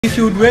If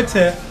you would rate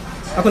her,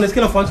 on a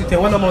scale of 1 to 10,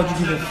 what number would you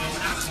give him?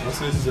 I'll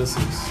say it's just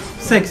 6.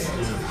 6?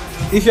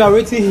 Yeah. If you are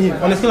rating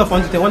him on a scale of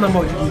 1 to 10, what number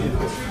would you give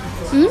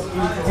him?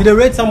 You don't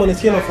rate someone on a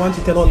scale of 1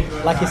 to 10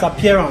 on like his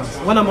appearance.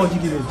 What number would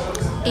you give him?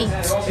 8.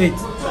 8.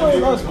 Oh,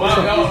 that's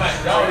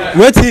awesome.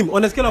 Rate him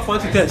on a scale of 1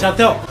 to 10.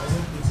 Chantel,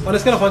 on a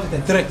scale of 1 to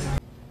 10, 3.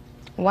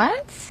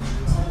 What?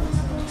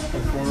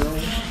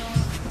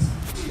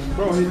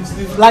 Bro,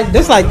 Like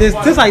this way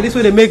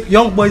they make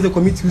young boys they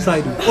commit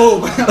suicide.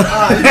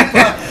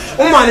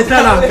 Oh man, it's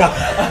not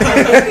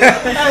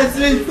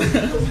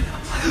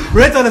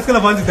rate on a scale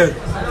of 1 to 10.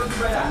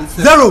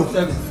 0.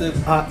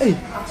 7.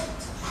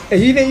 Hey,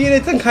 you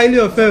think highly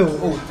of fail.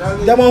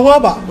 That one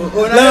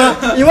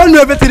you want to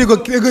know everything you go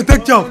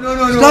take job.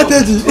 No.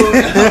 Strategy.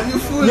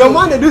 Your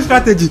man they do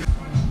strategy.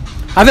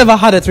 Have you ever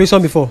had a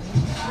threesome before?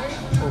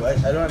 Oh, I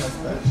don't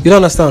understand. You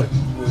don't understand?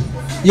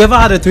 You ever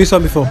had a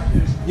threesome before?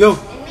 Yo,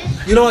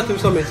 you know what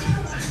threesome is?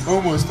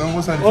 Almost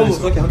had a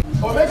Almost, threesome.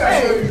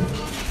 okay.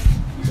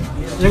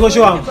 You go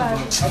show him.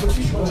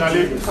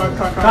 Charlie,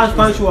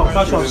 Can't show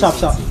him. Sharp.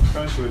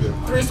 Can't show them.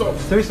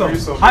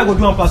 Threesome. I go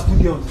do one plus 2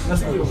 girls.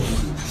 Let's go.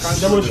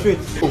 Demonstrate.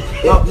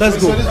 Now, let's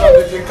go.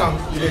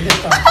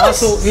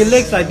 So he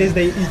legs like this,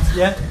 they eat,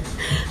 yeah?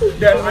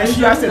 Then when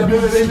she has a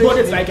big boat,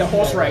 it's like a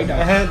horse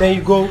rider. Then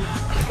you go.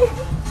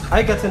 Are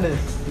you getting it?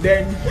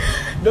 Then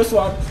this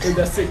one is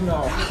the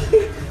signal.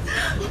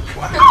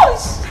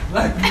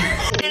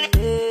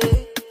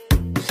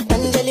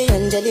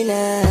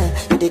 Angelina,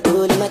 they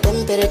cool my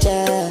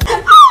temperature.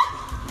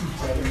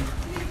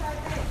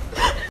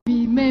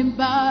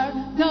 Remember,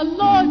 the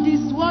Lord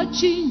is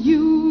watching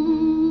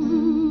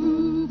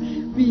you.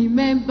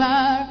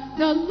 Remember,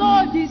 the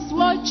Lord is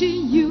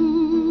watching you.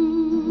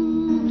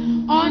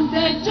 On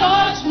the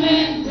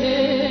judgment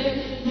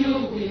day, you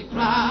will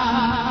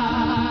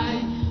cry.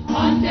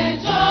 On the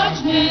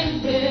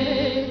judgment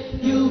day,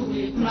 you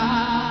will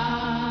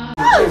cry.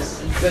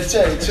 The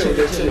chair.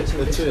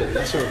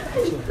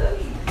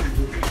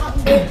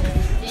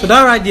 So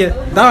that right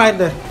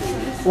there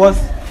was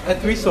a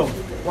threesome.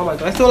 Oh my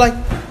god. So like,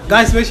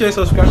 guys, make sure you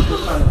subscribe to the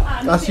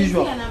channel as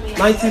usual.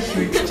 90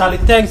 Sweet, Charlie,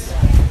 thanks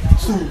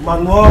to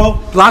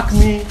Manuel, Black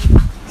Me,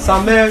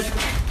 Samuel,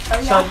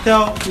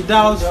 Chantel,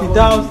 Fidaus,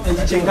 and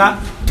Chenga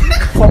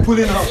for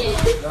pulling up.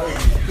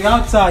 The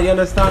outside, you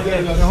understand?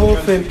 Yeah, the whole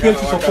thing came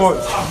to support.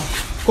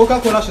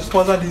 Coca-Cola should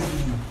sponsor this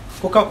video.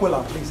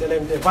 Coca-Cola, please,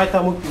 and the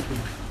vitamin people.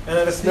 And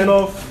then the smell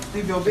of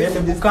the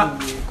buka,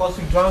 because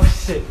we drank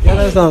shit. You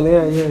understand?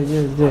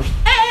 Yeah.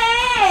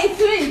 Hey,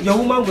 sweet. Your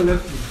woman will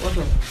left you. What's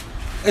up?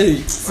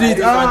 Hey,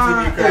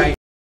 sweet.